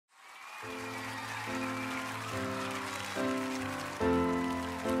I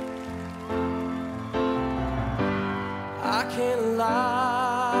can't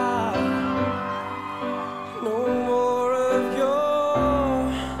lie, no more of your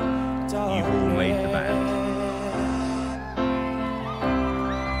dark You will make the band.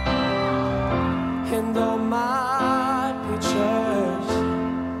 And all my pictures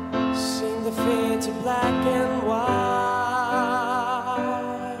seem to fade to black and white.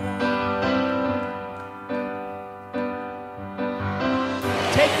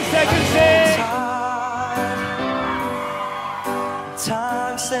 Take the second sing.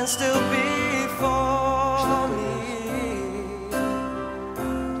 Time stands still before me.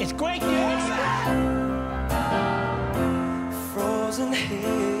 It's great news. Frozen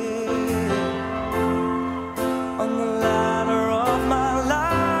here on the ladder of my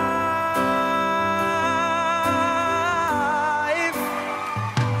life.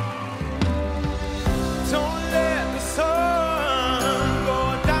 Don't let the sun go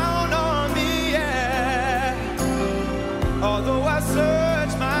down on me, yeah. Although I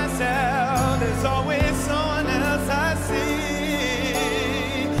search myself, there's always someone else I see.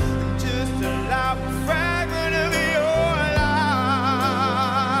 Just allow a fragment of your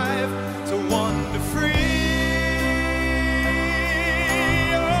life to wander free.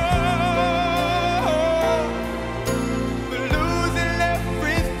 Oh, but losing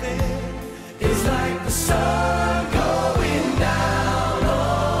everything is like the sun going down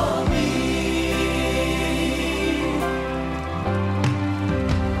on me.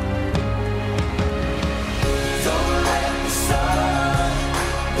 Don't let the sun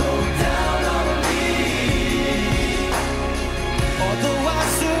go down on me. Although I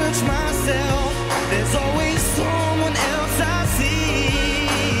search myself, there's always someone else I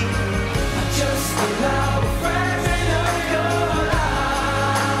see. I just allow a fragment of your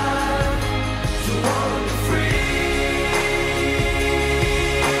life to wander free.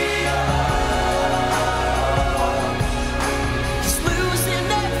 Just losing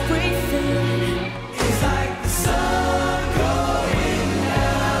everything is like the sun going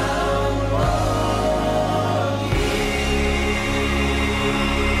down on me.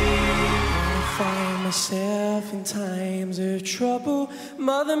 I find myself in times of trouble.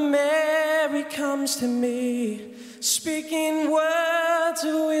 Mother Mary comes to me, speaking words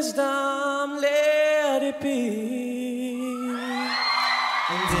of wisdom, let it be.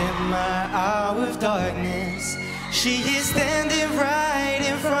 And in my hour of darkness, she is standing right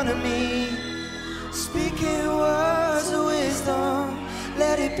in front of me, speaking words of wisdom,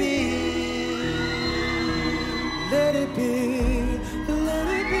 let it be. Let it be, let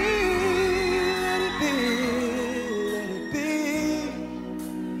it be, let it be, let it be.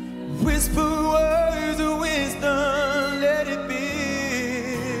 Whisper words of wisdom, let it be.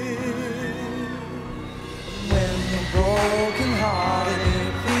 When the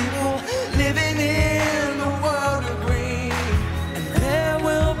broken-hearted people living in the world agree, and there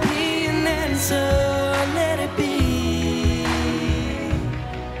will be an answer, let it be.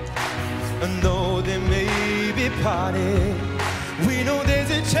 And though they may be parted, we know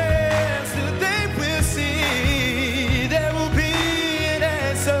there's a chance that they will see. There will be an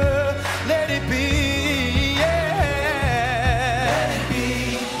answer, let it be, yeah. Let it be,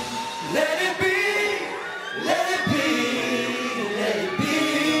 let it be, let it be, let it be.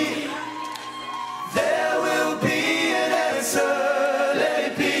 There will be an answer, let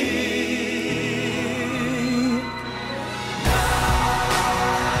it be. Let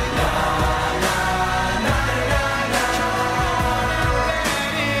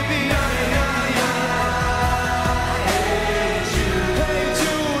it be.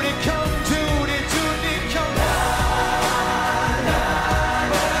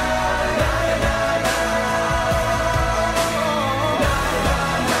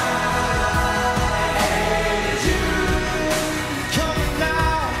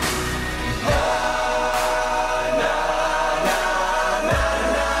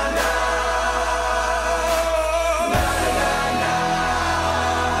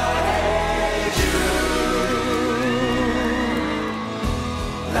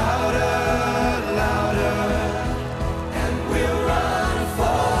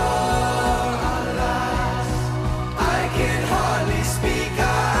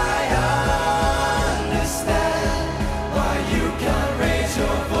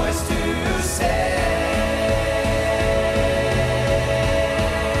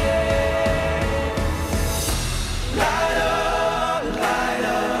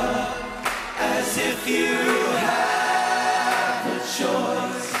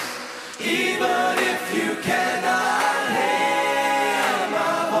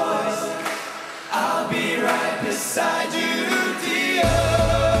 beside you.